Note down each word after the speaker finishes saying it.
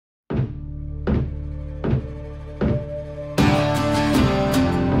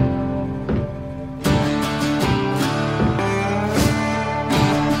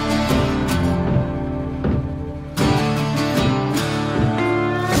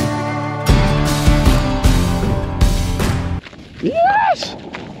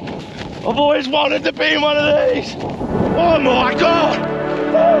I've always wanted to be in one of these. Oh my God.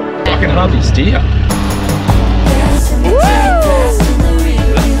 I can hardly steer.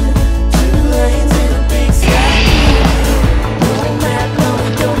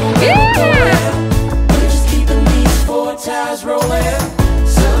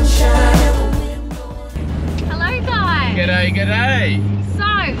 Hello guys! G'day, g'day! So,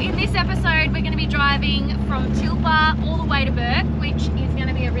 in this episode we're going to be driving from Tilpa all the way to Burke, which is going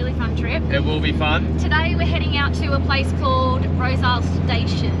to be a really fun trip. It will be fun. Today we're heading out to a place called Rosal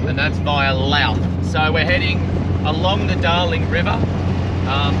Station. And that's via Louth. So we're heading along the Darling River,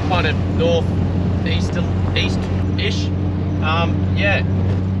 kind of north-east-ish. Yeah,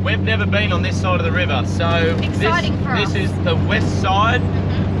 we've never been on this side of the river, so this is the west side.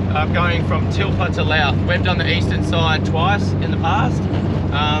 Going from Tilpa to Louth. We've done the eastern side twice in the past,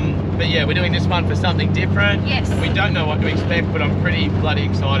 but yeah, we're doing this one for something different. Yes. We don't know what to expect, but I'm pretty bloody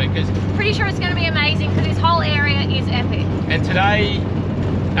excited because pretty sure it's going to be amazing because this whole area is epic. And today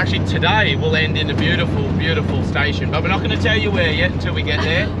we'll end in a beautiful, beautiful station, but we're not going to tell you where yet until we get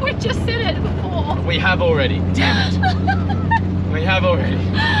there. We just said it before. We have already. Damn it. We have already.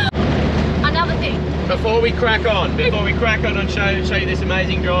 Another thing. Before we crack on and show you this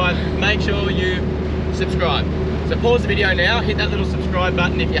amazing drive, make sure you subscribe. So pause the video now, hit that little subscribe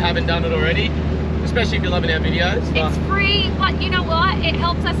button if you haven't done it already, especially if you're loving our videos. It's free, but you know what? It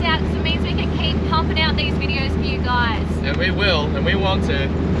helps us out because it means we can keep pumping out these videos for you guys. And we will, and we want to.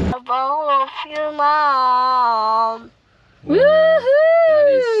 Above your mom. Woohoo! That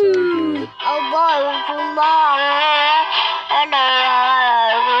is so good. Above your mom.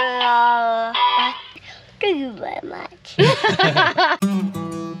 Thank you very much.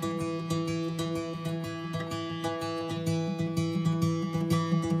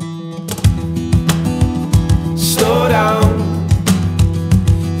 Slow down,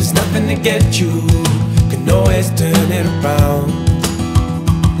 there's nothing to get you, can always turn it around.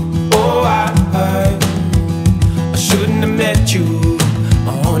 Oh, I shouldn't have met you, I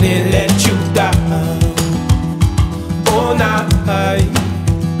only let you down. All night,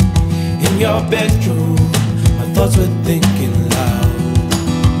 in your bedroom, my thoughts were thinking loud.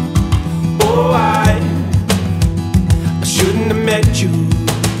 Oh, I shouldn't have met you,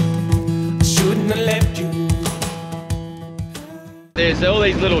 I shouldn't have left you. There's all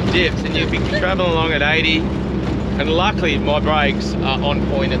these little dips and you'll be traveling along at 80, and luckily my brakes are on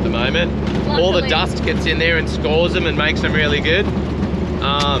point at the moment. Luckily. All the dust gets in there and scores them and makes them really good.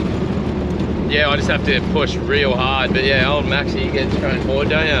 Yeah, I just have to push real hard, but yeah, old Maxie, you get thrown forward,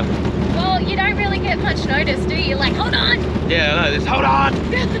 don't you? Well, you don't really get much notice, do you? Like, hold on! Yeah, I know, this, hold on!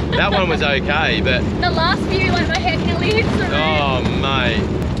 That one was okay, but... The last few, like, my head nearly hits the roof. Oh, mate.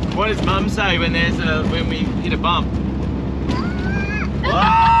 What does Mum say when we hit a bump?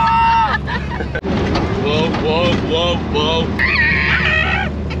 Whoa, whoa, whoa, whoa.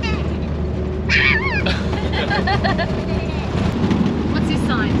 What's this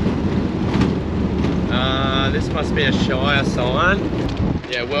sign? This must be a Shire sign.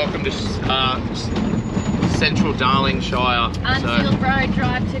 Yeah, welcome to Central Darling Shire. Unsealed road,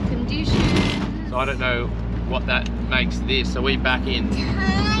 drive to conditions. So I don't know what that makes this. Are we back in?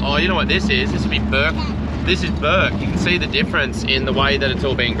 Oh, you know what this is? This would be Burke. This is Burke. You can see the difference in the way that it's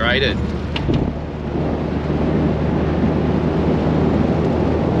all being graded.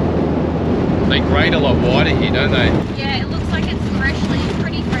 They grade a lot wider here, don't they? Yeah, it looks like it's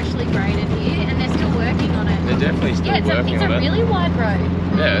pretty freshly graded here, and they're still working on it. They're definitely still working on it. It's a really wide road.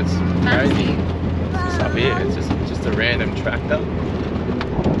 Yeah, it's crazy. Massive. It's up here. It's just a random tractor.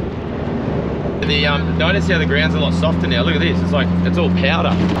 Notice how the ground's a lot softer now. Look at this. It's like it's all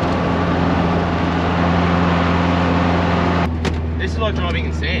powder. This is like driving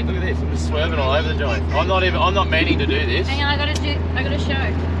in sand. Look at this. I'm just swerving all over the joint. I'm not meaning to do this. Hang on, I gotta show.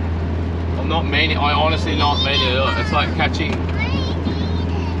 I honestly not meaning to do it. It's like catching.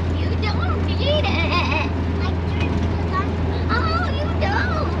 You don't need it. Oh, you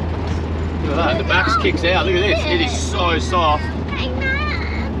don't. Look at that. The back kicks out. Look at this. It is so soft. I know.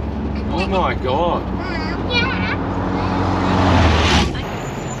 Oh my God. Yeah.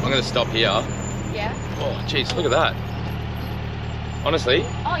 I'm gonna stop here. Yeah. Oh jeez, look at that. Honestly.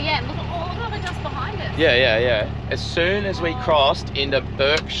 Oh yeah, look at all the dust behind it. Yeah. As soon as we crossed into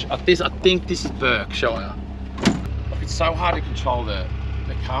Berkshire, I think this is Berkshire. Like, it's so hard to control the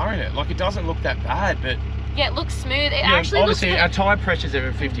car in it. Like, it doesn't look that bad, but Yeah, it looks smooth. It yeah, actually obviously looks our tyre pressure's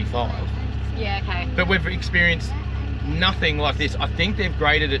over 55. Yeah, okay. But we've experienced nothing like this. I think they've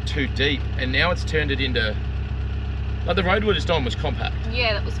graded it too deep, and now it's turned it into, like, the road we're just on was compact.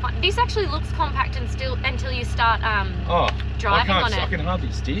 Yeah, that was fun. This actually looks compact and still until you start driving on it. I can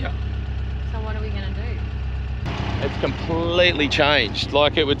hardly steer. So what are we gonna do? It's completely changed.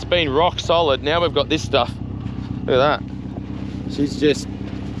 Like it's been rock solid. Now we've got this stuff. Look at that. She's just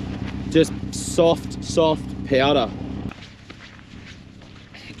soft powder.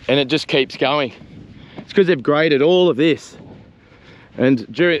 And it just keeps going. It's because they've graded all of this. And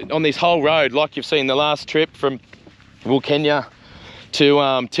on this whole road, like you've seen the last trip from Kenya to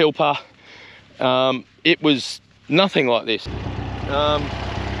Tilpa, it was nothing like this.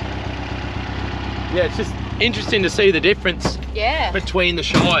 Yeah, it's just interesting to see the difference between the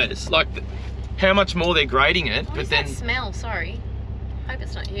shires. Like how much more they're grading it. What is that smell? Sorry. I hope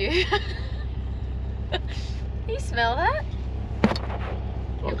it's not you. You smell that?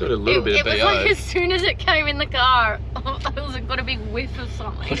 I've got a little bit of BO. It was like as soon as it came in the car, I got a big whiff of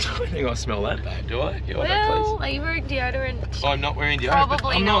something. I don't think I smell that bad, do I? Well, are you wearing deodorant? I'm not wearing deodorant.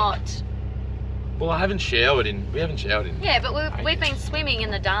 Probably not. Well, we haven't showered in. Yeah, but we've been swimming in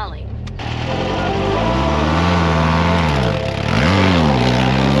the Darling.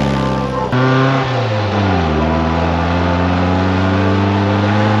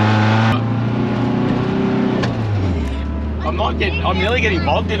 I'm nearly getting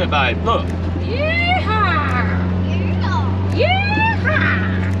bogged in it, babe. Look. Yeehaw! Yeehaw!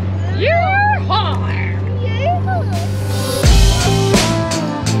 Yeehaw!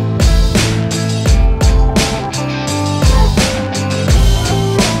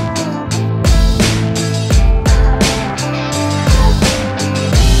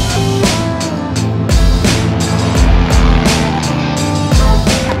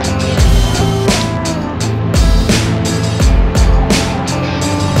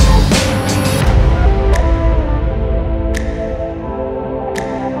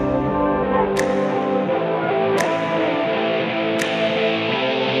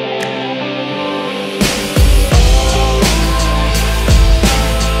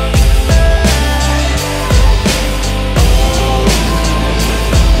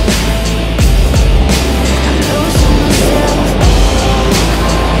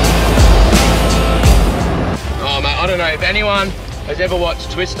 If anyone has ever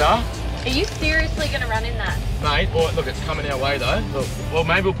watched Twister, Are you seriously going to run in that? mate, or look, it's coming our way though. Look, well,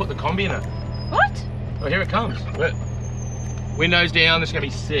 maybe we'll put the combi in it. What? Oh, here it comes. Look. Windows down, this is going to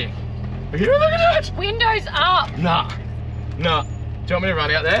be sick. Look at that! Windows up! Nah. Do you want me to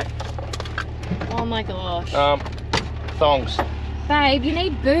run out there? Oh my gosh. Thongs. Babe, you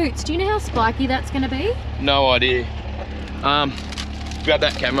need boots. Do you know how spiky that's going to be? No idea. Grab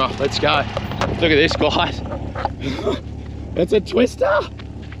that camera, let's go. Look at this, guys. It's a Twister.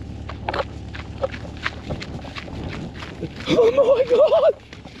 Oh my God.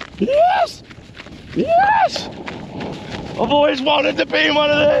 Yes. Yes. I've always wanted to be in one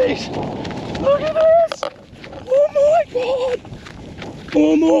of these. Look at this. Oh my God.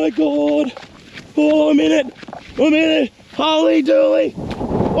 Oh my God. Oh, I'm in it. I'm in it. Holy dooly.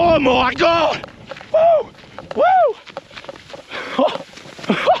 Oh my God. Woo. Woo.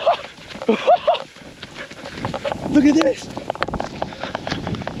 Look at this.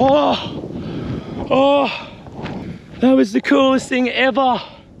 Oh, that was the coolest thing ever.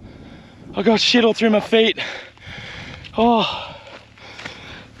 I got shit all through my feet. Oh,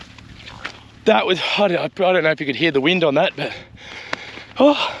 that was, I don't know if you could hear the wind on that, but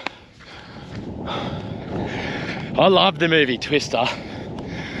oh. I love the movie Twister.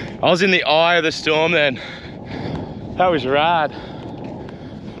 I was in the eye of the storm then. That was rad.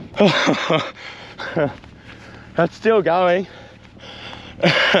 That's still going.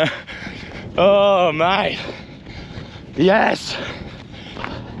 Oh, mate. Yes.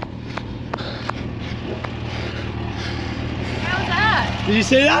 How's that? Did you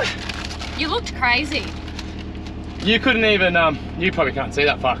see that? You looked crazy. You couldn't even, you probably can't see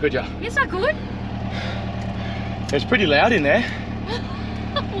that far, could you? Yes, I could. It was pretty loud in there.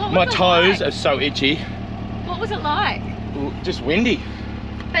 My toes are so itchy. What was it like? Just windy.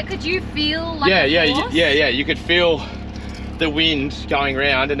 But could you feel like yeah, you could feel the wind going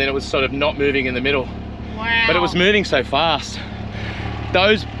round and then it was sort of not moving in the middle. Wow. But it was moving so fast.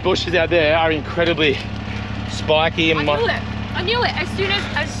 Those bushes out there are incredibly spiky and I knew it. As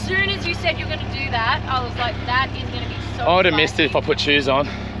soon as you said you were going to do that, I was like, that is going to be so I would have missed it if I put shoes on.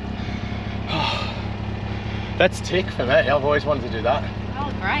 That's tick for me. I've always wanted to do that.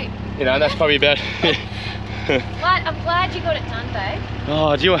 Oh, great. You know, that's probably about I'm glad you got it done, babe.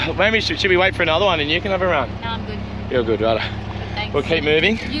 Oh, maybe should we wait for another one and you can have a run? No, I'm good. You're good, right? Thanks. We'll keep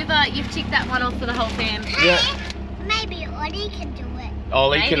moving. You've ticked that one off for the whole fam. Yeah. Maybe Ollie can do it.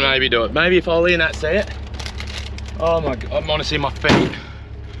 Ollie can maybe do it. Maybe if Ollie and that see it. Oh my God, honestly, my feet,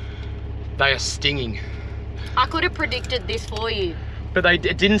 they are stinging. I could have predicted this for you. But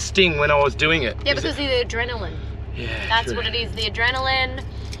it didn't sting when I was doing it. Yeah, because of the adrenaline. Yeah, That's true. what it is, the adrenaline.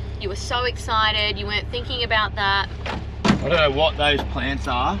 You were so excited, you weren't thinking about that. I don't know what those plants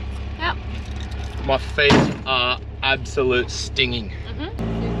are. Yep. My feet are absolute stinging.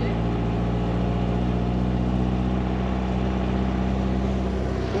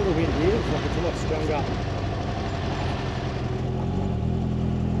 All the wind here, it's like it's a lot stronger.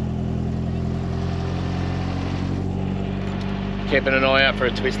 Keeping an eye out for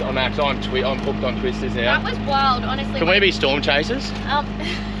a twister. Oh, Max, I'm hooked on twisters now. That was wild, honestly. Can we be storm chasers?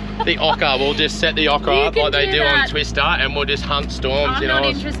 The ocker, we'll just set the ocker up like they do on Twister, and we'll just hunt storms. I'm not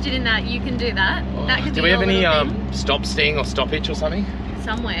interested in that. You can do that. That could do be we have any thing. stop sting or stoppage or something?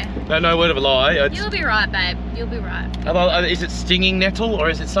 Somewhere. No word of a lie. You'll be right, babe. You'll be right. Is it stinging nettle or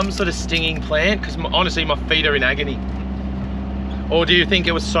is it some sort of stinging plant? Because honestly, my feet are in agony. Or do you think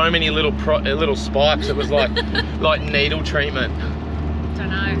it was so many little spikes? It was like like needle treatment. Don't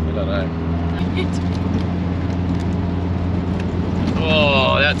know. I don't know.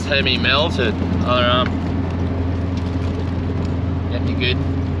 Oh, that's heavy melted. Other arm. Yep, you're good.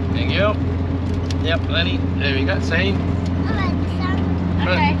 Thank you. Yep, Lenny. There we go. See?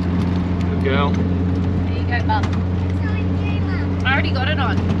 Okay. Good girl. There you go, bub. I already got it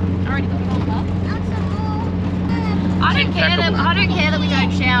on. Bub. I don't care that we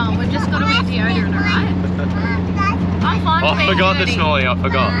don't shower. We've just got to wear deodorant, alright? I'm fine with I forgot this morning. I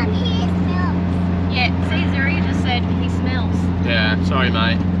forgot. Yeah, see, Zuri just said he smells. Yeah, sorry,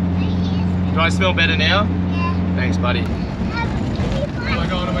 mate. Do I smell better now? Yeah. Thanks, buddy. Oh Oh my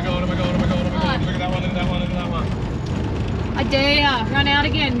god, oh my god, oh my god, oh my god, oh my god. Look at that one, look at that one, look at that one. I dare ya. Run out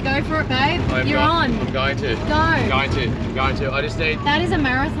again. Go for it, babe. You're on. I'm going to. Go. I'm going to. I just need... That is a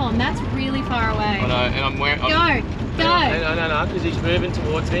marathon. That's really far away. I know, and I'm wearing... Go. No, because he's moving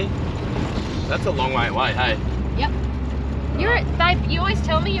towards me. That's a long way away, hey. Yep. Babe, you always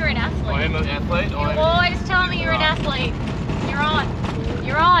tell me you're an athlete. I am an athlete. You always tell me you're an athlete. You're on.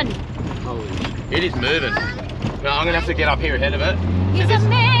 You're on. Holy shit. It is moving. No, I'm going to have to get up here ahead of it. He's a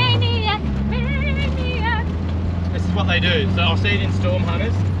maniac. This is what they do. So I'll see it in storm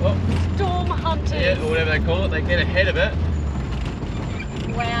hunters. Oh. Storm hunters. Yeah, or whatever they call it. They get ahead of it.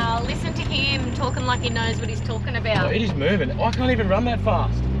 Wow, listen to him talking like he knows what he's talking about. Oh, it is moving. I can't even run that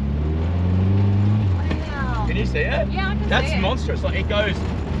fast. Wow. Can you see it? Yeah, I can see it. That's monstrous. Like it goes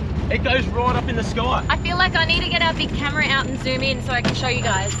right up in the sky. I feel like I need to get our big camera out and zoom in so I can show you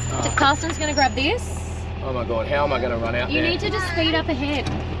guys. Oh. Karstan's gonna grab this. Oh my god, how am I going to run out You there? need to just speed up ahead.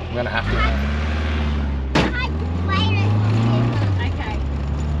 I'm going to have to. Okay.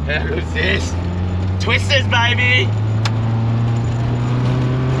 How good is this? Twisters, baby!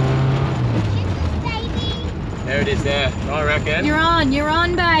 There it is there, I reckon. You're on,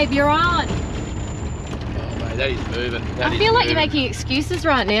 babe, you're on. Oh mate, that is moving. I feel like you're making excuses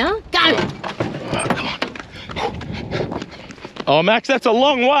right now. Go! Alright, come on. Oh Max, that's a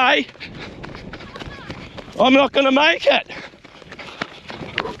long way. I'm not going to make it.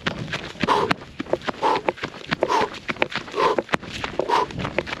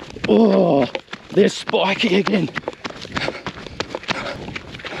 Oh, they're spiky again.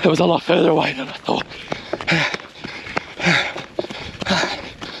 It was a lot further away than I thought.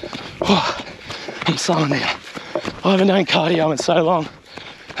 Oh, I'm slowing down. I haven't done cardio in so long.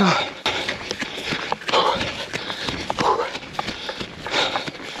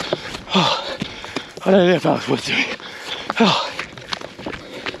 I don't know if I was worth doing. Oh.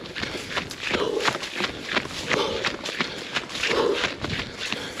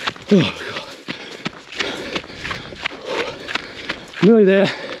 Oh God. Nearly there.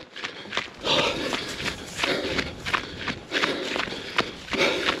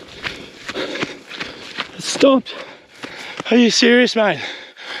 It stopped. Are you serious, mate?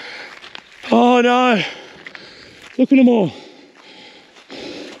 Oh no. Look at them all.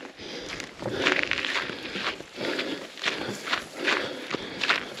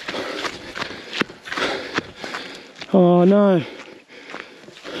 Oh no.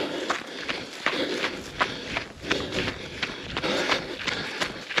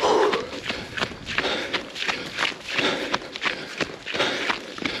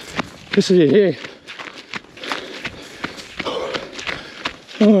 This is it here.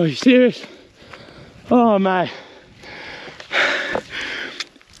 Oh, are you serious? Oh, mate.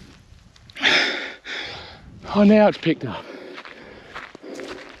 Oh, now it's picked up.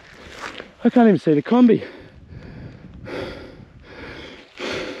 I can't even see the combi.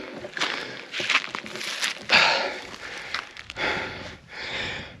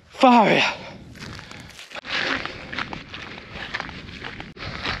 Far out.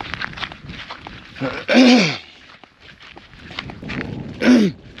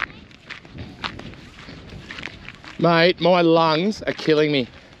 Mate, my lungs are killing me.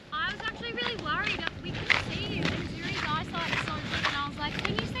 I was actually really worried that we couldn't see you. And Zuri's eyesight is so good, and I was like,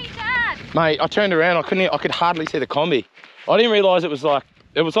 can you see Dad? Mate, I turned around, I could hardly see the combi. I didn't realise it was like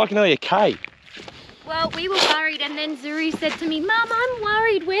nearly a K. Well, we were worried, and then Zuri said to me, Mum, I'm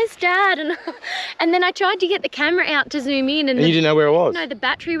worried, where's Dad? And then I tried to get the camera out to zoom in. And you didn't know where it was? No, the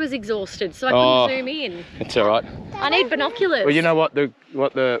battery was exhausted, so I couldn't zoom in. It's all right. I need binoculars. Well, you know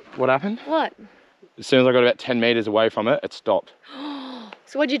what happened? What? As soon as I got about 10 metres away from it, it stopped.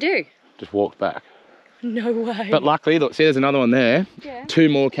 So what'd you do? Just walked back. No way. But luckily, look, see there's another one there. Yeah. 2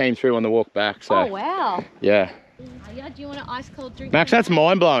 more came through on the walk back, so. Oh, wow. Yeah. Do you want an ice cold drink? Max, that's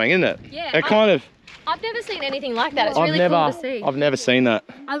mind-blowing, isn't it? Yeah. It kind of... I've never seen anything like that. It's really cool to see. I've never seen that.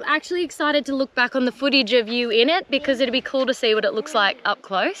 I'm actually excited to look back on the footage of you in it because it'd be cool to see what it looks like up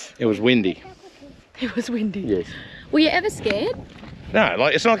close. It was windy. It was windy? Yes. Were you ever scared? No,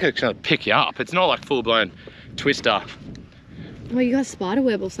 like it's not like it's gonna pick you up. It's not like full-blown twister. Well, you got a spider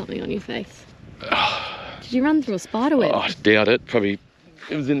web or something on your face. Did you run through a spider web? Oh, I doubt it. Probably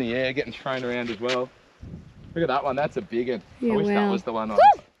it was in the air getting thrown around as well. Look at that one. That's a big one. Yeah, I wish wow. that was the one.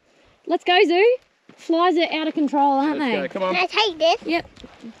 Let's go, Zoo. Flies are out of control, aren't they? Let's go. Come on. Can I take this? Yep.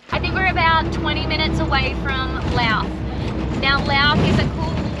 I think we're about 20 minutes away from Louth. Now Louth is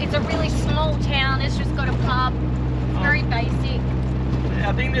it's a really small town. It's just got a pub. It's very basic. Yeah,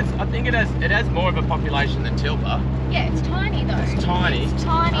 I think it has more of a population than Tilpa. Yeah, it's tiny though. It's tiny. It's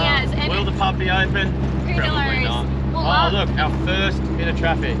tiny as. And will the pub be open? Who Probably knows? not. Well, Oh look, our first bit of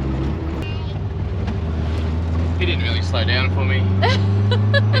traffic. He didn't really slow down for me.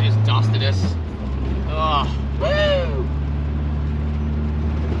 He just dusted us. Oh. Woo!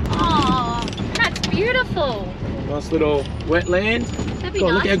 Oh, that's beautiful. Nice little wetland. That'd be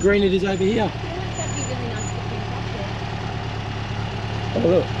God, nice. look how green it is over here. That'd be really nice to Oh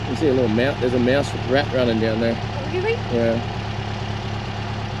look, you see a little mouse. There's a mouse rat running down there. Oh, really? Yeah.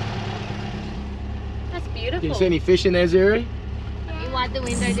 That's beautiful. Can you see any fish in there, Zuri? You wide the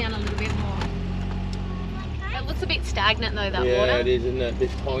window down a little bit more. It looks a bit stagnant though, that Yeah, water. it is, isn't it? A bit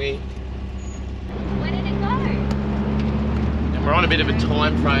pongy. Where did it go? And we're on a bit of a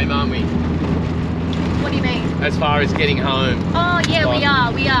time frame, aren't we? What do you mean? As far as getting home. Oh yeah,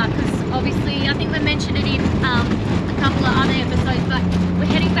 we are, because obviously I think we mentioned it in a couple of other episodes, but we're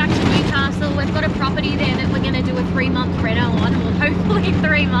heading back to Newcastle. We've got a property there that we're going to do a 3-month reno on, or hopefully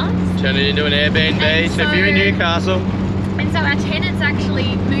 3 months. Turn it into an Airbnb, And so if you're in Newcastle. And so our tenants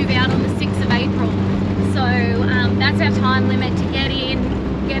actually move out on the 6th of April. So that's our time limit to get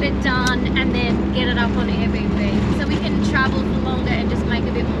in, get it done, and then get it up on Airbnb. So we can travel for longer and just make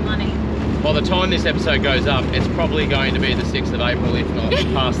a bit more money. By the time this episode goes up, it's probably going to be the 6th of April, if not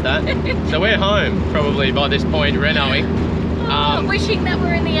past that. So we're home, probably, by this point, renoing. Wishing that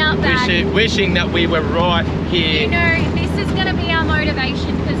we're in the outback. Wishing that we were right here. You know, this is going to be our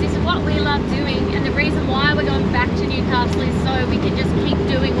motivation, because this is what we love doing, and the reason why we're going back to Newcastle is so we can just keep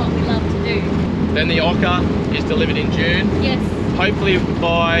doing what we love to do. Then the Ocker is delivered in June. Yes. Hopefully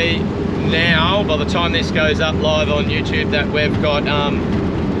by now, by the time this goes up live on YouTube, that we've got,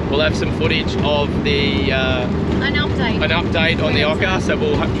 we'll have some footage of the... An update on the Ocker, so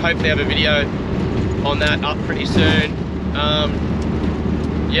we'll hopefully have a video on that up pretty soon.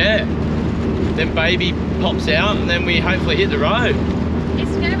 Yeah, then baby pops out and then we hopefully hit the road.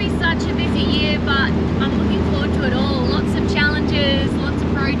 It's going to be such a busy year, but I'm looking forward to it all. Lots of challenges, lots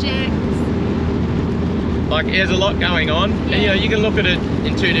of projects. Like, there's a lot going on, Yeah. and you know, you can look at it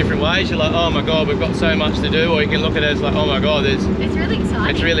in 2 different ways. You're like, oh my god, we've got so much to do, or you can look at it as like, oh my god, It's really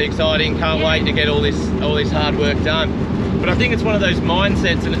exciting. it's really exciting, can't Yeah. wait to get all this hard work done. But I think it's one of those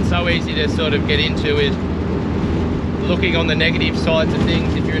mindsets, and it's so easy to sort of get into, is looking on the negative sides of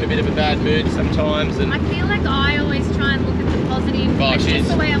things if you're in a bit of a bad mood sometimes. And I feel like I always try and look at the positive. Oh, It's just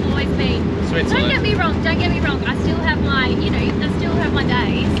the way I've always been. Switzerland. Don't get me wrong. I still have my, I still have my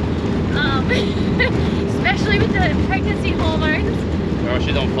days. Especially with the pregnancy hormones. oh,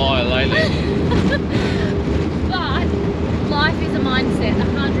 she's on fire lately. But life is a mindset,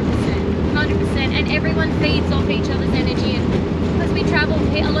 100%, and everyone feeds off each other's energy. And because we travel,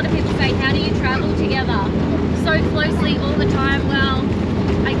 a lot of people say, how do you travel together so closely all the time? Well,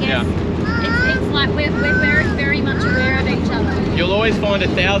 I guess it's like we're very, very much aware of each other. You'll always find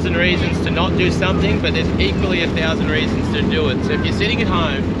 1,000 reasons to not do something, but there's equally 1,000 reasons to do it. So if you're sitting at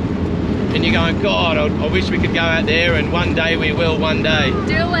home and you're going, God, I wish we could go out there, and one day we will, one day.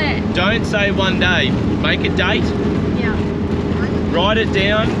 Do it. Don't say one day. Make a date. Yeah. Write it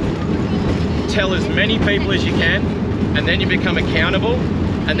down. Tell as many people as you can, and then you become accountable,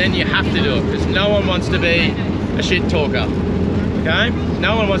 and then you have to do it, because no one wants to be a shit talker. Okay?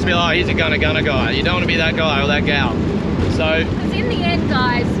 No one wants to be like, oh, he's a gunner guy. You don't want to be that guy or that gal. So, because in the end,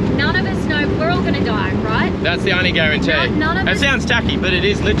 guys, none of us know we're all going to die, right? That's the only guarantee. None of that us, sounds tacky, but it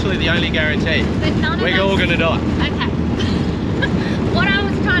is literally the only guarantee. But none of We're us, all going to die. Okay. What I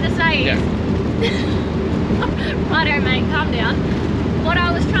was trying to say is... Righto, mate, calm down. What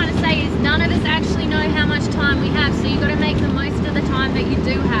I was trying to say is none of us actually know how much time we have, so you've got to make the most of the time that you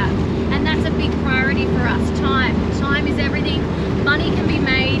do have. And that's a big priority for us, time. Time is everything. Money can be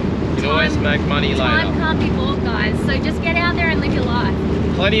made. You can always make money later. Time can't be bought, guys. So just get out there and live your life.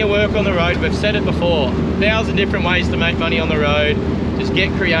 Plenty of work on the road. We've said it before. 1,000 different ways to make money on the road. Just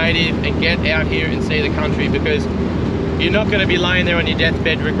get creative and get out here and see the country, because you're not going to be laying there on your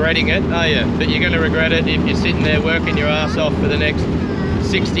deathbed regretting it, are you? But you're going to regret it if you're sitting there working your ass off for the next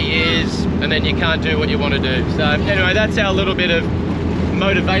 60 years and then you can't do what you want to do. So anyway, that's our little bit of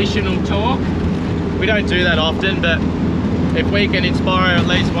motivational talk. We don't do that often, but if we can inspire at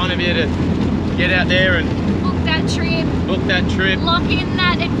least one of you to get out there and book that trip, lock in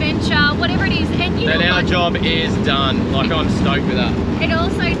that adventure, whatever it is, and you know what? Our job is done. Like, I'm stoked with that. It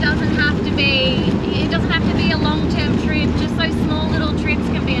also doesn't have to be a long-term trip. Just those small little trips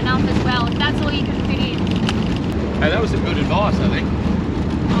can be enough as well, if that's all you can fit in. Hey, that was some good advice, I think.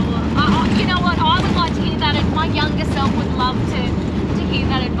 You know what, I would like to hear that. My younger self would love to hear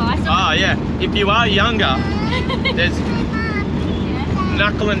that advice. Oh yeah, if you are younger, there's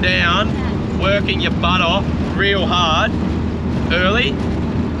knuckling down, working your butt off real hard early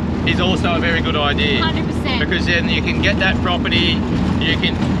is also a very good idea. 100%. Because then you can get that property, you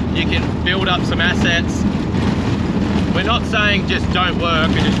can build up some assets. We're not saying just don't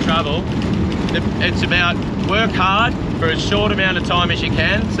work and just travel. It's about work hard for as short amount of time as you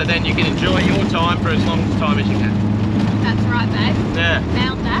can, so then you can enjoy your time for as long time as you can. That's right, babe. Yeah.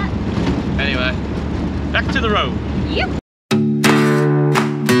 Nailed that. Anyway, back to the road. Yep.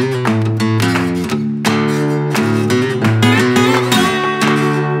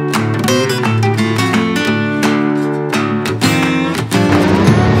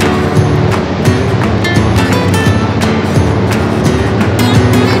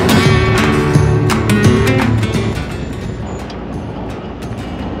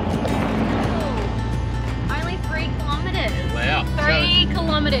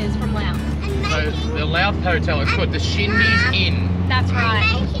 From Louth. So the Louth Hotel is called the Shindy's Inn. That's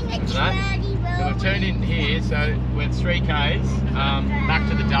right. So we've turned in here, so we're 3 Ks back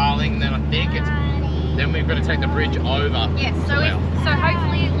to the Darling, and then I think then we've got to take the bridge over. Yes, so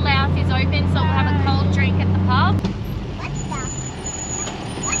hopefully Louth is open, so we'll have a cold drink at the pub.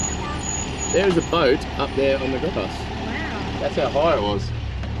 There's a boat up there on the grass. Wow. That's how high it was.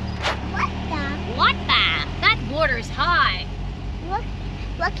 What the? That water is high.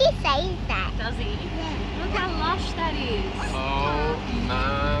 Look, he says that. Does he? Yeah. Look how lush that is. Oh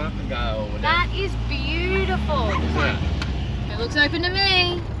my god. That is beautiful. Yeah. It looks open to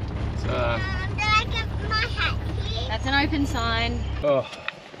me. Did I get my hat here? That's an open sign. Oh,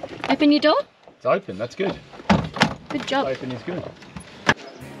 Open your door. it's open. That's good. Good job. Open is good.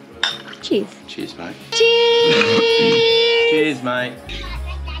 Cheers. Cheers, mate. Cheers. Cheers, mate.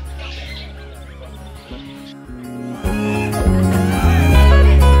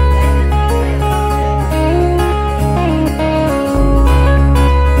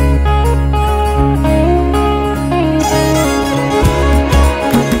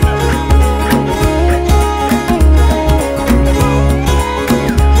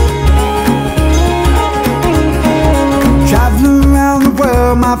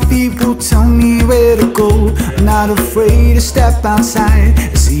 My feet will tell me where to go. I'm not afraid to step outside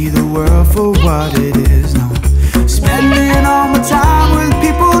and see the world for what it is now. Spending all my time with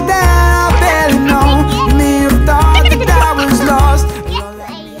people that I barely know. You may have thought that I was lost.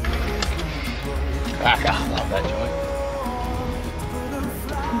 I love that joint.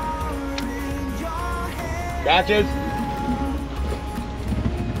 Gotcha.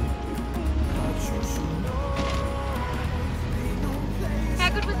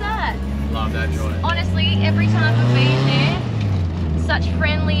 Love that joint. Honestly, every time I've been there, such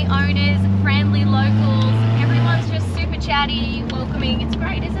friendly owners, friendly locals, everyone's just super chatty, welcoming. It's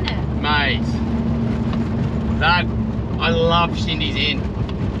great, isn't it? Mate, I love Shindy's Inn.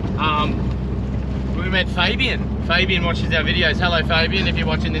 We met Fabian. Fabian watches our videos. Hello Fabian, if you're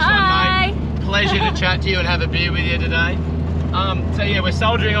watching this one, mate. Pleasure to chat to you and have a beer with you today. So yeah, we're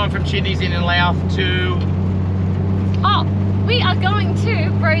soldiering on from Shindy's Inn in Louth to... Oh, we are going to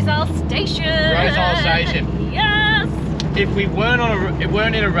Roselle Station. Roselle Station. Yes. If we weren't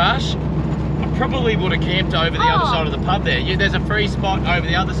in a rush, I probably would have camped over the other side of the pub there. Yeah, there's a free spot over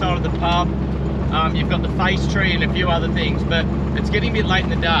the other side of the pub. You've got the face tree and a few other things, but it's getting a bit late in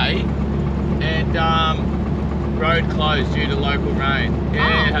the day, and road closed due to local rain.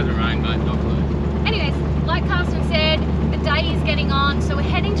 Yeah, it hasn't rained, mate, not closed. Anyways, like Karstan said, the day is getting on, so we're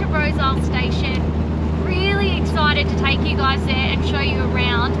heading to Roselle Station. Really excited to take you guys there and show you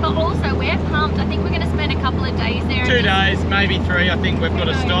around, but also we're pumped. I think we're going to spend a couple of days there. 2 days, maybe 3. I think we've got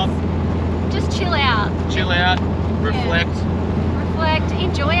to stop. Just chill out. Chill out, reflect. Yeah. Reflect,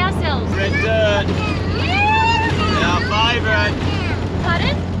 enjoy ourselves. Red dirt. Yeah. Our favourite.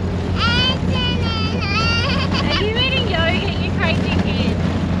 Pardon? Are you eating yogurt, you crazy kid?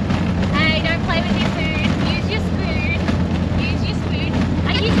 Hey, don't play with your food. Use your spoon. Use your spoon.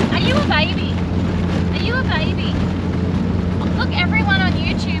 Are you a baby? Are you a baby? Look, everyone on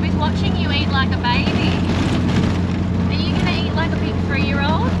YouTube is watching you eat like a baby. Are you gonna eat like a big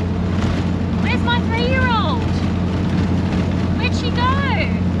 3-year-old? Where's my 3-year-old? Where'd she go?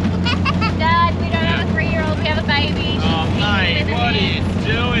 Dad, we don't have a 3-year-old, we have a baby. Oh mate, what are you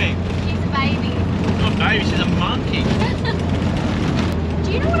doing? She's a baby. Not a baby, she's a monkey. Do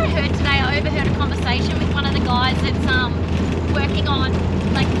you know what I heard today? I overheard a conversation with one of the guys that's working on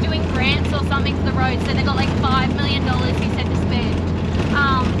like doing grants or something for the road. So they got like $5 million he said to spend.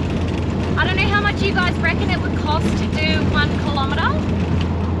 I don't know how much you guys reckon it would cost to do 1 kilometre.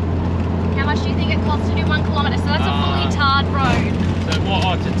 How much do you think it costs to do 1 kilometre? So that's a fully tarred road. So what,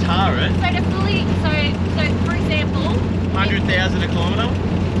 oh, to tar it? So to fully, so for example, 100,000 a kilometre?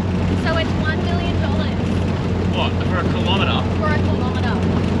 So it's $1 million. What, for a kilometre? For a kilometre.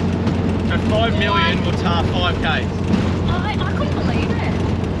 So 5 million will tar 5 Ks. I couldn't believe it.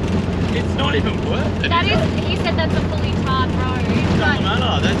 It's not even worth it. That is, he said that's a fully tarred road. It doesn't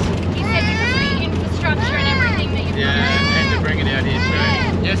matter, that's... He said because of the infrastructure and everything that you've got. Yeah, and to bring it out here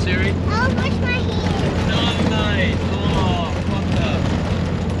too. Yes, Siri? I'll wash my hands. No, mate. Oh, what the...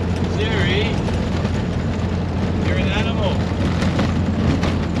 Siri? You're an animal.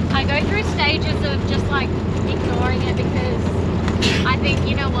 I go through stages of just like ignoring it because I think,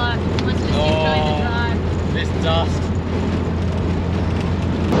 you know what, let's just enjoy the drive. This dust.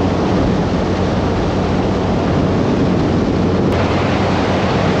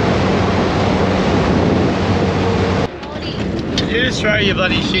 Did you just throw your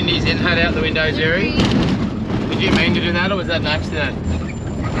bloody shindies and head out the window, Siri? Did you mean to do that or was that an accident?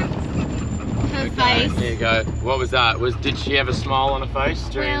 Her face. There you go. What was that? Did she have a smile on her face?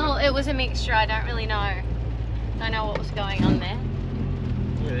 Well, it was a mixture, I don't really know. Don't know what was going on there.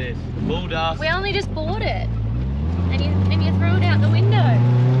 Look at this. Bull dust. We only just bought it. And you threw it out the window.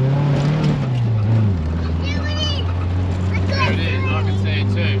 There it is, I can see it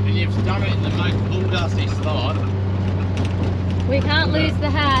too. And you've done it in the most bull dusty spot. We can't lose the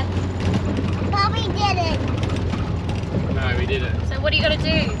hat. But we did it. No, we didn't. So what do you got to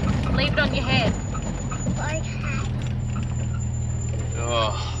do? Leave it on your head. Like hat.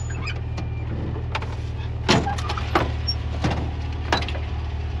 Oh.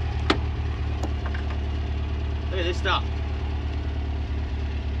 Look at this stuff.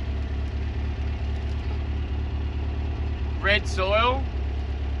 Red soil.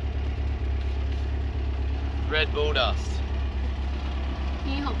 Red bull dust.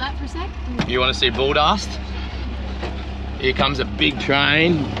 Can you hold that for a sec? You want to see bull dust? Here comes a big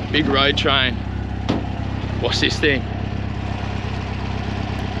train, big road train. What's this thing?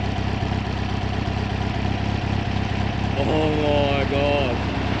 Oh my God.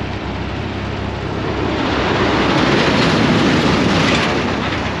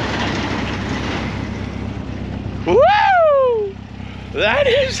 Woo! That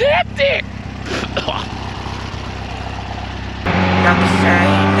is hectic! Not the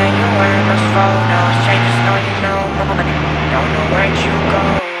same that you were in those photos. Changes, no, you know. Don't know where'd you go.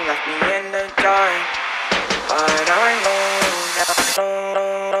 Left me in the dark, but I know now.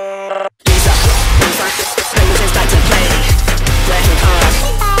 Lisa, just like to play. Working hard.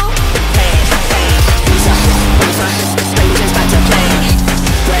 Play. Lisa, just like to play.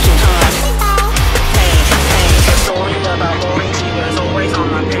 Working hard. Play. A story about boring. She was always on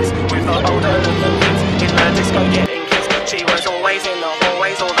my piss with her older little kids in the disco getting kissed. She was always in the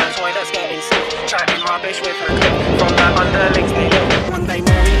hallways, all the toilets getting sick, chatting rubbish with her clique from the underlings they live. One day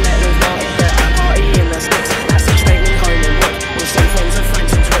Maury met with Marty at a party in the sticks. At 6 they went home and worked with some friends of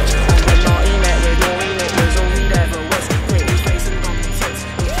friends and Twitch. And when Marty met with Maury, it was all he'd ever was. Pretty face and bumpy tits,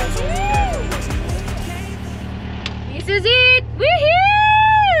 it was all he'd ever was. This is it! We're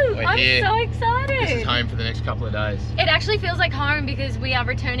here! We're I'm here. so excited. This is home for the next couple of days. It actually feels like home because we are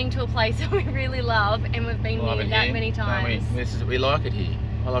returning to a place that we really love and we've been Love here it that here, many don't times. we like it here.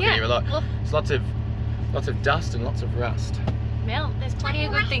 I like it here a lot. Well, There's lots of dust and lots of rust. well, there's plenty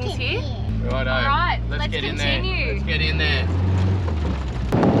of good things here. Righto. Alright, let's get in continue. there. Let's get in there.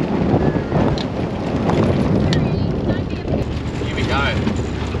 Here we go.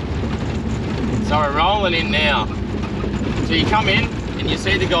 So we're rolling in now. So you come in and you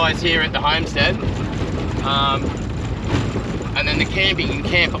see the guys here at the homestead. And then the camping, you can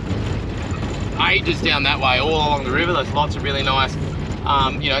camp ages down that way, all along the river. There's lots of really nice,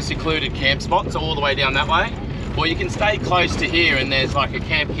 you know, secluded camp spots all the way down that way. Or you can stay close to here and there's like a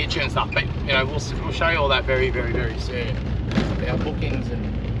camp kitchen and stuff. But, you know, we'll show you all that very, very, very soon. Our bookings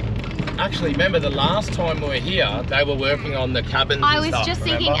and... Actually, remember the last time we were here, they were working on the cabins I and was stuff, just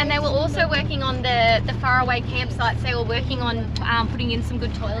remember? thinking, and they were also working on the faraway campsites. They were working on putting in some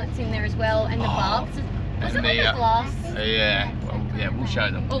good toilets in there as well, and the baths. Was it like the glass? Yeah, well, yeah, we'll show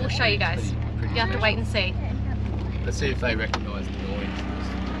them. Well, we'll show you guys. Pretty You have to wait and see. Let's see if they recognise the noise.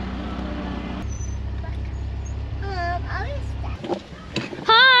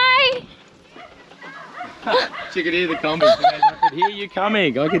 Hi! She could hear the comments. She goes, I could hear you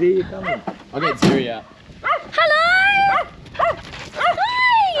coming. I could hear you coming. I'll get Siri out. Hello!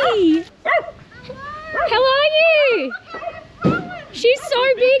 Hi! How are you? She's so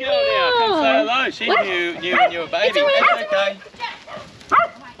big Girl now. Come say now. hello. She knew when you were a baby. That's okay. Yeah.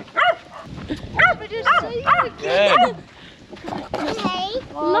 Lovely to see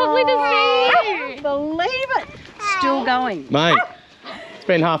you. Believe it. Still going. Mate, it's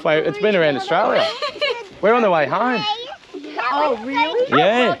been halfway. It's been around Australia. We're on the way home. Oh, really?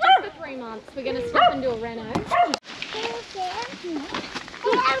 Yeah. Just for 3 months, we're going to stop and do a reno.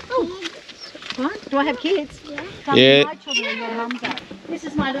 What? Do I have kids? Yeah. Yeah. My children and your mum's are. This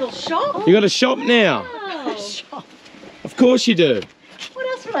is my little shop. You got a shop now. Shop. Of course you do. What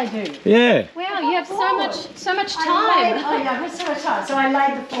else would I do? Yeah. Wow, you have so much I time. laid, oh yeah, I have so much time. So I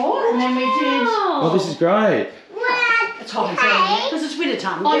laid the floor and then we did. Oh, this is great. It's hot and sunny because it's winter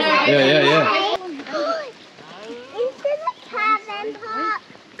time. Oh, no. Yeah.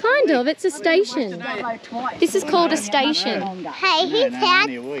 Kind of, it's a station. This is called a station. Hey, whose house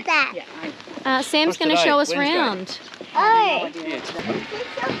is that? Sam's going to show us around. Oh.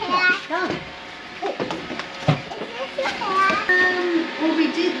 Well,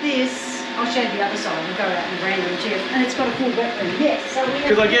 we did this. I'll show you the other side. We'll go out and random chair, and it's got a full wet room. Yes. So we.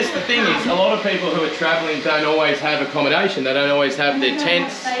 Because I guess the thing is, a lot of people who are travelling don't always have accommodation. They don't always have their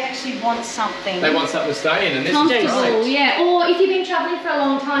tents. They actually want something. They want something to stay in, and this is Comfortable, great. yeah. Or if you've been travelling for a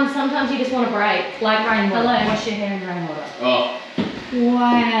long time, sometimes you just want a break. Like Rainwater. hello. Wash your hair in rainwater. Oh,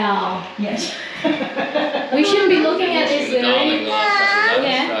 Wow. Yes. We shouldn't be looking at this, the darling Lily. last couple of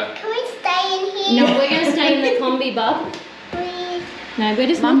days, Yeah. Can we stay in here? No, we're going to stay in the combi, bub. Please. No, we're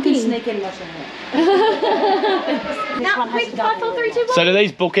just Mum can looking. sneak in and wash her hair. No, quick, 5, 4, 3, 2, 1. So do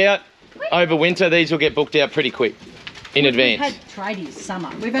these book out over winter? These will get booked out pretty quick in We've advance. had tradies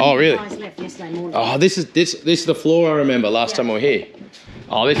summer. We've Oh, only really? guys left yesterday morning. Oh, this is the floor I remember last time we were here.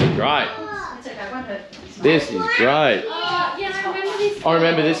 Oh, this is great. It's okay, won't hurt. This is great. Yeah, I remember this. I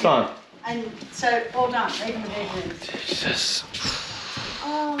remember this one. And so, all done, even the bedroom. Jesus.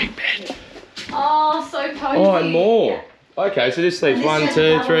 Big bed. Oh, so cozy. Oh, and more. Okay, so this leaves And this 1, has 2,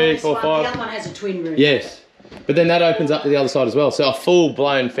 another 3, this 4, one. The other 5. one has a twin room. Yes. But then that opens up to the other side as well. So a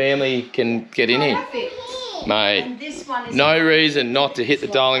full-blown family can get in here. Perfect. Mate, And this one is no reason not to hit the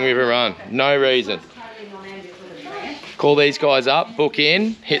Darling River Run. No reason. totally non-ambient with a brand. Call these guys up, book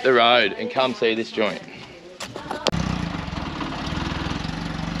in, hit the road, and come see this joint.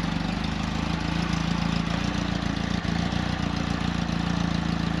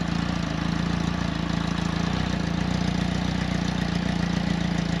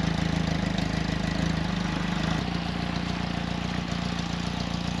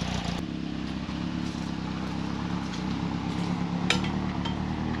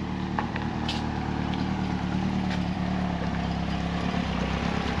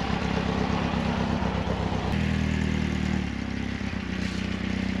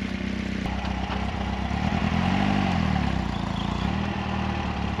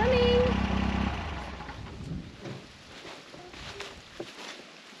 Coming.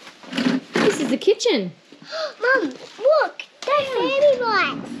 This is the kitchen. Mum, look. They're fairy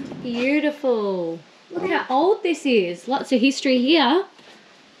lights. Beautiful. Look how old this is. Lots of history here.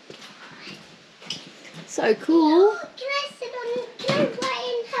 So cool. Can I sit on? Can I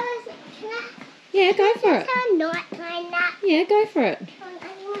play and have a? Can I? Yeah, go for it. Have a night like that? Yeah, go for it. I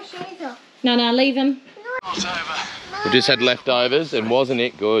think my shoes off. No, leave them. We just had leftovers, and wasn't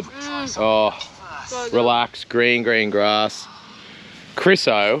it good? Oh, relax, green grass.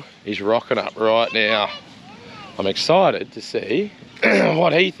 Chriso is rocking up right now. I'm excited to see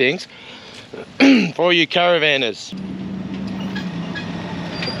what he thinks for all you caravanners.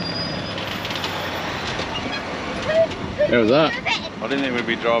 How was that? I didn't think we'd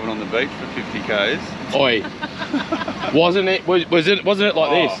be driving on the beach for 50 k's. Oi, wasn't it like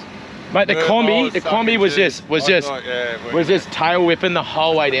this, mate? The combi was just tail whipping the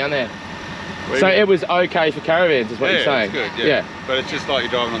whole way down there. So it was okay for caravans, is what you're saying? It's good, yeah. But it's just like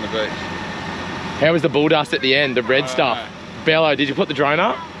you're driving on the beach. How was the bull dust at the end, the red stuff? Bello, did you put the drone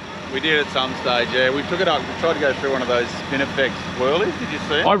up? We did at some stage, yeah. We took it up, we tried to go through one of those spin effects whirlies, did you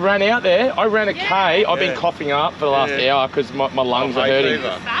see it? I ran out there, I ran a K. I've been coughing up for the last hour because my lungs are hurting. It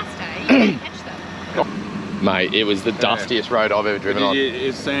was fast, eh? You didn't catch them. Mate, it was the dustiest road I've ever driven on.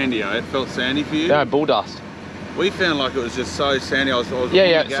 It's sandy, eh? It felt sandy for you? No, bull dust. We found like it was just so sandy. I was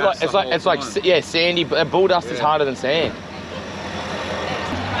it's like sandy. Bull dust is harder than sand.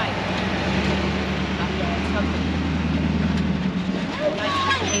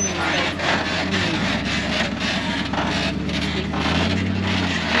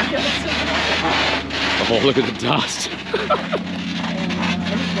 Oh, look at the dust.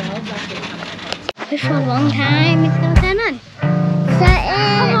 For a long time, it's going to turn on.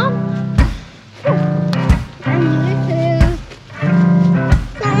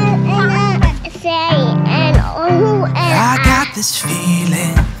 I got this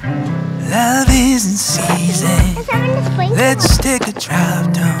feeling, love isn't season. Let's take a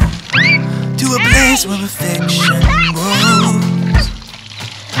drive down to a place where affection grows.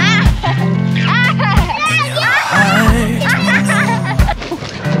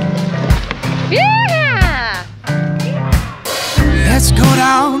 Yeah! Let's go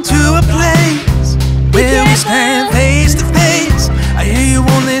down to a place where we stand face to face. I hear you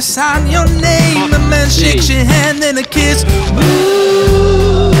only sign your name. A man shakes your hand and a kiss.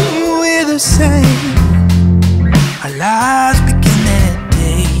 Ooh, we're the same. Our lives begin that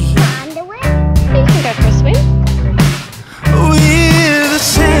day. You can go for a swim. We're the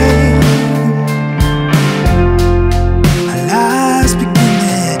same. Our lives begin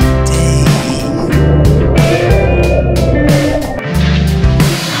that day.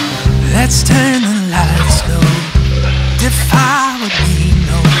 Let's turn the lights low. Defy what we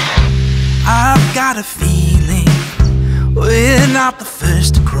know. I've got a feeling we're not the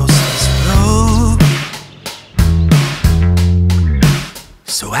first to cross this road.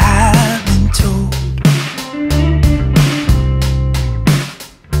 So I've been told.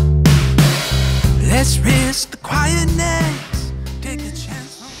 Let's risk the quietness. Take a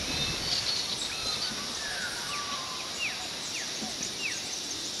chance.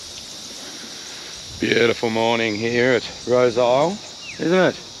 Beautiful morning here at Rose Isle, isn't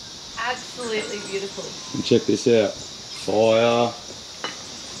it? Absolutely beautiful. And check this out. Fire,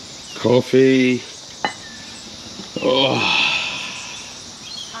 coffee. Oh.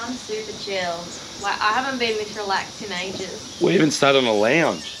 I'm super chilled. Like, I haven't been this relaxed in ages. We haven't sat on a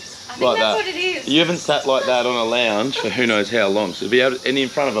lounge. I think that's what it is. You haven't sat like that on a lounge for who knows how long. So to be able to, and in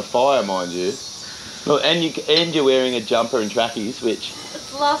front of a fire, mind you. Well, and you're wearing a jumper and trackies, which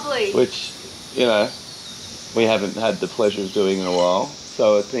it's lovely. Which, you know, we haven't had the pleasure of doing in a while.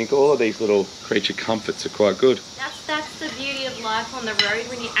 So I think all of these little creature comforts are quite good. That's the beauty of life on the road,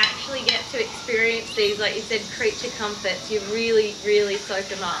 when you actually get to experience these, like you said, creature comforts. You really, really soak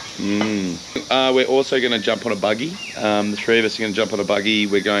them up. We're also going to jump on a buggy. The three of us are going to jump on a buggy.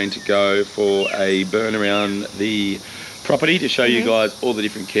 We're going to go for a burn around the property to show you guys all the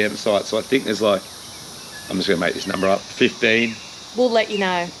different campsites. So I think there's like, I'm just going to make this number up, 15. We'll let you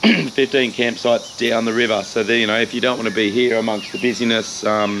know. 15 campsites down the river. So there, you know, if you don't want to be here amongst the busyness,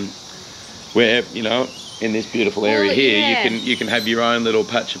 where, you know, in this beautiful area you can have your own little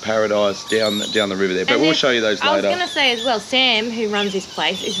patch of paradise down the river there. But we'll show you those later. I was going to say as well, Sam, who runs this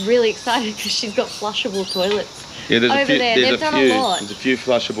place, is really excited because she's got flushable toilets. Yeah, there's over a few, there. There's They've a done few. a lot. There's a few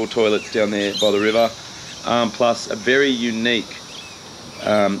flushable toilets down there by the river, plus a very unique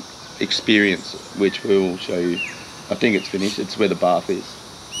experience, which we will show you. I think it's finished. It's where the bath is.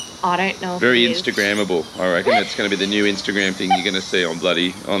 I don't know. Very Instagrammable. I reckon it's going to be the new Instagram thing you're going to see on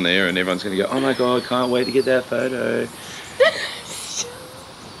there, and everyone's going to go, oh my god, can't wait to get that photo.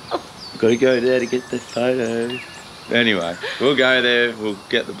 Got to go there to get the photo. Anyway, we'll go there. We'll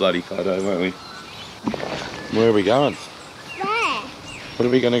get the bloody photo, won't we? Where are we going? Where? What are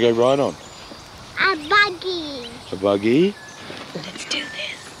we going to go ride on? A buggy. A buggy? Let's do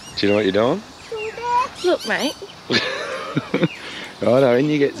this. Do you know what you're doing? Look, mate. Righto, in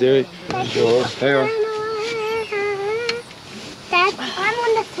you get, Zuri. Sure. Hang on. Dad, I'm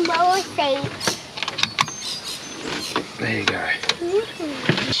on the smaller seat. There you go.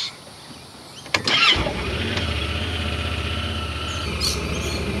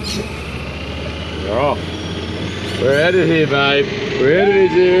 You're off. We're out of here, babe. We're out of here,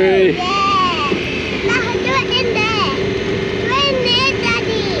 Zuri. Yeah. Now do it in there.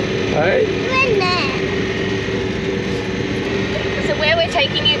 Hey? We're there. So where we're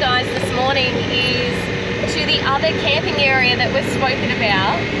taking you guys this morning is to the other camping area that we've spoken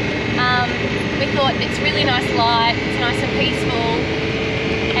about. We thought it's really nice light, it's nice and peaceful,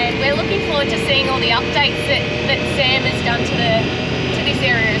 and we're looking forward to seeing all the updates that Sam has done to this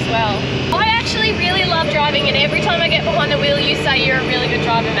area as well. I actually really love driving, and every time I get behind the wheel you say you're a really good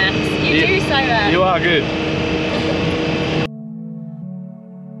driver, Max. You do say that. You are good.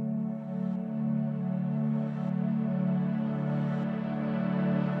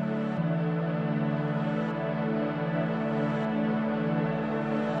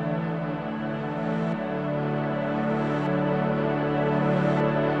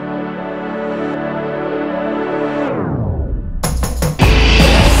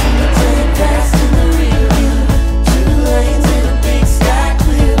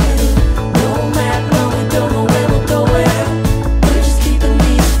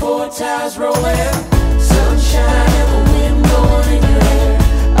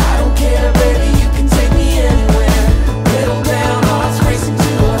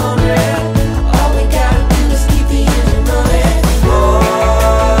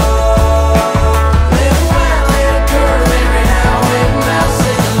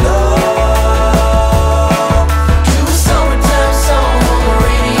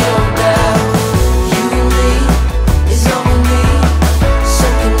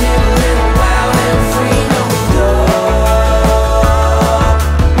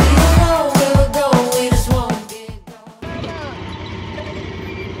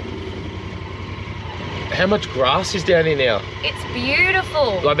 How much grass is down here now? It's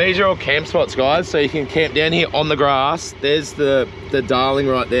beautiful. Like, these are all camp spots, guys, so you can camp down here on the grass. There's the darling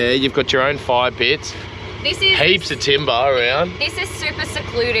right there. You've got your own fire pits. This is heaps of timber around. This is super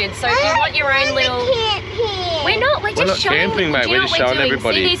secluded, so if you want your own little... We're not not showing... camping, mate. We're just showing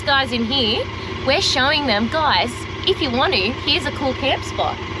everybody. See these guys in here? We're showing them, guys, if you want to, here's a cool camp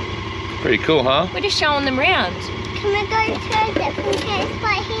spot. Pretty cool, huh? We're just showing them around. Can we go to a different camp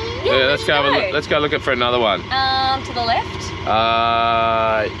spot here? Yeah, let's go. Let's go look for another one. To the left?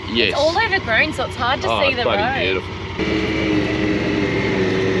 Yes. It's all overgrown, so it's hard to see the road. Oh, it's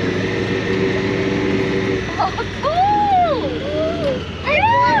beautiful. Oh, cool!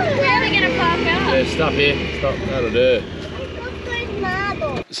 Where are we going to park up? Yeah, stop here. Stop. That'll do.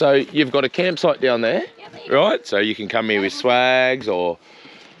 So you've got a campsite down there, right? So you can come here with swags, or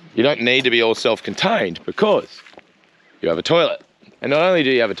you don't need to be all self-contained because you have a toilet. And not only do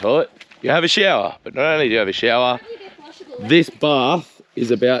you have a toilet, you have a shower. But not only do you have a shower, this bath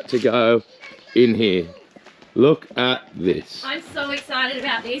is about to go in here. Look at this. I'm so excited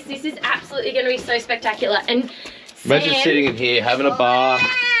about this. This is absolutely going to be so spectacular. And imagine sitting in here, having a bath.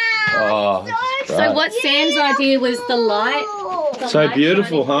 Oh, so what Sam's idea was the light. So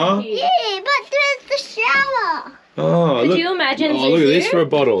beautiful, huh? Yeah, but there's the shower. Oh, Could you imagine look at this for a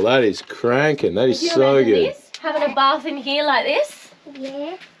bottle. That is cranking. That is so good. This? Having a bath in here like this?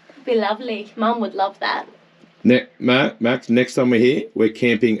 Yeah. It'd be lovely. Mum would love that. Max, next time we're here, we're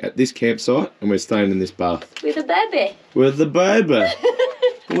camping at this campsite and we're staying in this bath. With a baby. With the baby.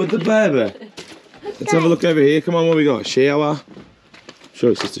 With the baby. Let's have a look over here. Come on, what we got? Shower. I'm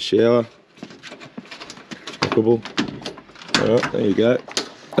sure it's just a shower. Walkable. Alright, there you go.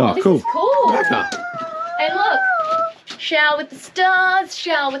 Oh, this cool. Is cool. Okay. And look, shower with the stars,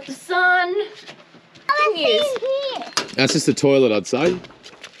 shower with the sun. That's just a toilet, I'd say.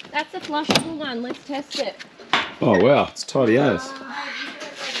 That's a flushable one. Let's test it. Oh wow, it's tidy as.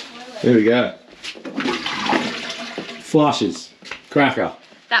 There we go. Flushes. Cracker.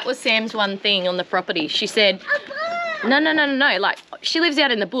 That was Sam's one thing on the property. She said, no. Like, she lives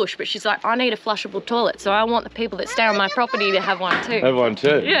out in the bush, but she's like, I need a flushable toilet, so I want the people that stay on my property to have one too. Have one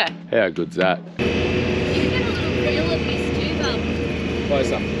too? Yeah. How good's that? You can get a little reel of this too, Bub.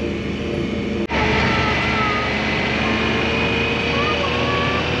 Close up.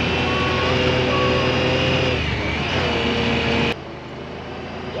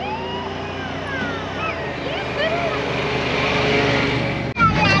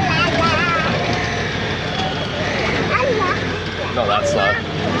 Not that slow.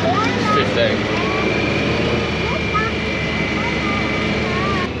 15.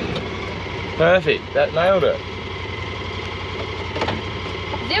 Perfect. That nailed it.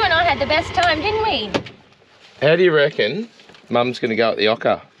 Zoo and I had the best time, didn't we? How do you reckon Mum's going to go at the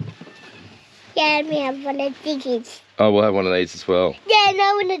ocker? Yeah, we have one of these. Oh, we'll have one of these as well. Yeah, no,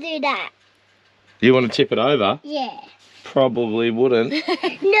 I want to do that. You want to tip it over? Yeah. Probably wouldn't. No,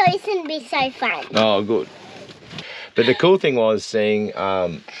 it's going to be so fun. Oh, good. But the cool thing was seeing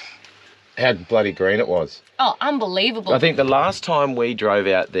how bloody green it was. Oh, unbelievable. I think the last time we drove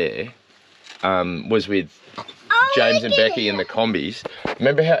out there was with James and Becky in the combis.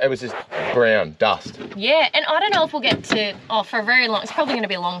 Remember how it was just brown dust? Yeah, and I don't know if we'll get to, for a very long, it's probably going to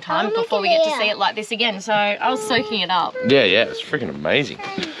be a long time before we get to see it like this again, so I was soaking it up. Yeah, it was freaking amazing.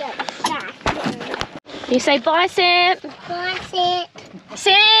 You say bye, Sam. Bye, Sam.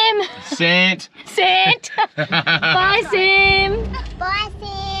 Sam. Sant. Sant. Bye, Sam. Bye,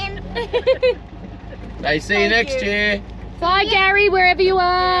 Sam. Hey, see you next year. Bye, Gary, wherever you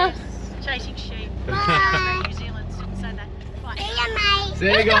are. Chasing sheep. Bye. New Zealand didn't say that. Bye. See you, mate.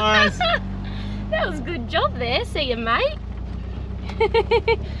 See you guys. That was a good job there. See you, mate.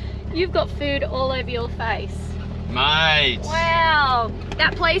 You've got food all over your face. Mate. Wow,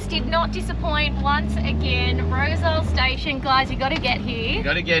 that place did not disappoint once again. Roselle Station, guys, you got to get here. You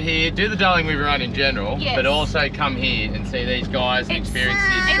got to get here, do the Darling River Run in general, Yes. but also come here and see these guys and experience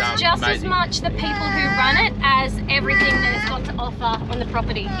this. It's just amazing. as much the people who run it as everything that it's got to offer on the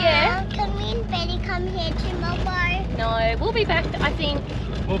property. Yeah? Can we and Betty come here tomorrow? No, we'll be back, I think.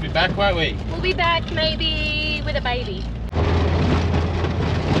 We'll be back, won't we? We'll be back maybe with a baby.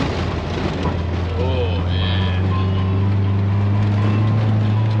 Oh, yeah.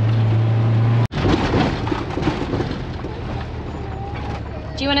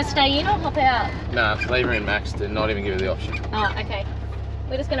 Do you want to stay in or hop out? Nah, leave her in Max to not even give her the option. Oh, okay.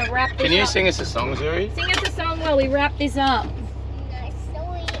 We're just going to wrap this up. Can you sing us a song, Zuri? Sing us a song while we wrap this up. No,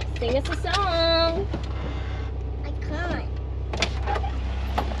 sweet. Sing us a song. I can't.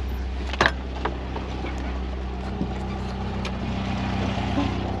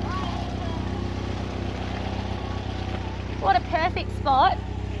 What a perfect spot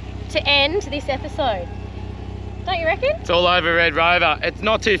to end this episode. Don't you reckon? It's all over Red Rover. It's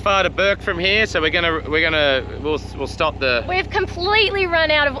not too far to Burke from here, so we'll stop the. We've completely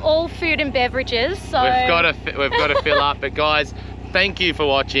run out of all food and beverages, so We've got to fill up. But guys, thank you for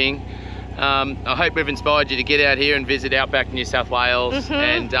watching. I hope we've inspired you to get out here and visit Outback New South Wales,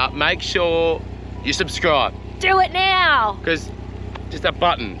 and make sure you subscribe. do it now. Because just that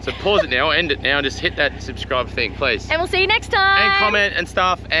button. So pause it now, end it now, just hit that subscribe thing, please. And we'll see you next time. And comment and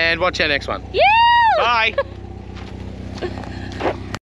stuff, and watch our next one. Yeah. Bye.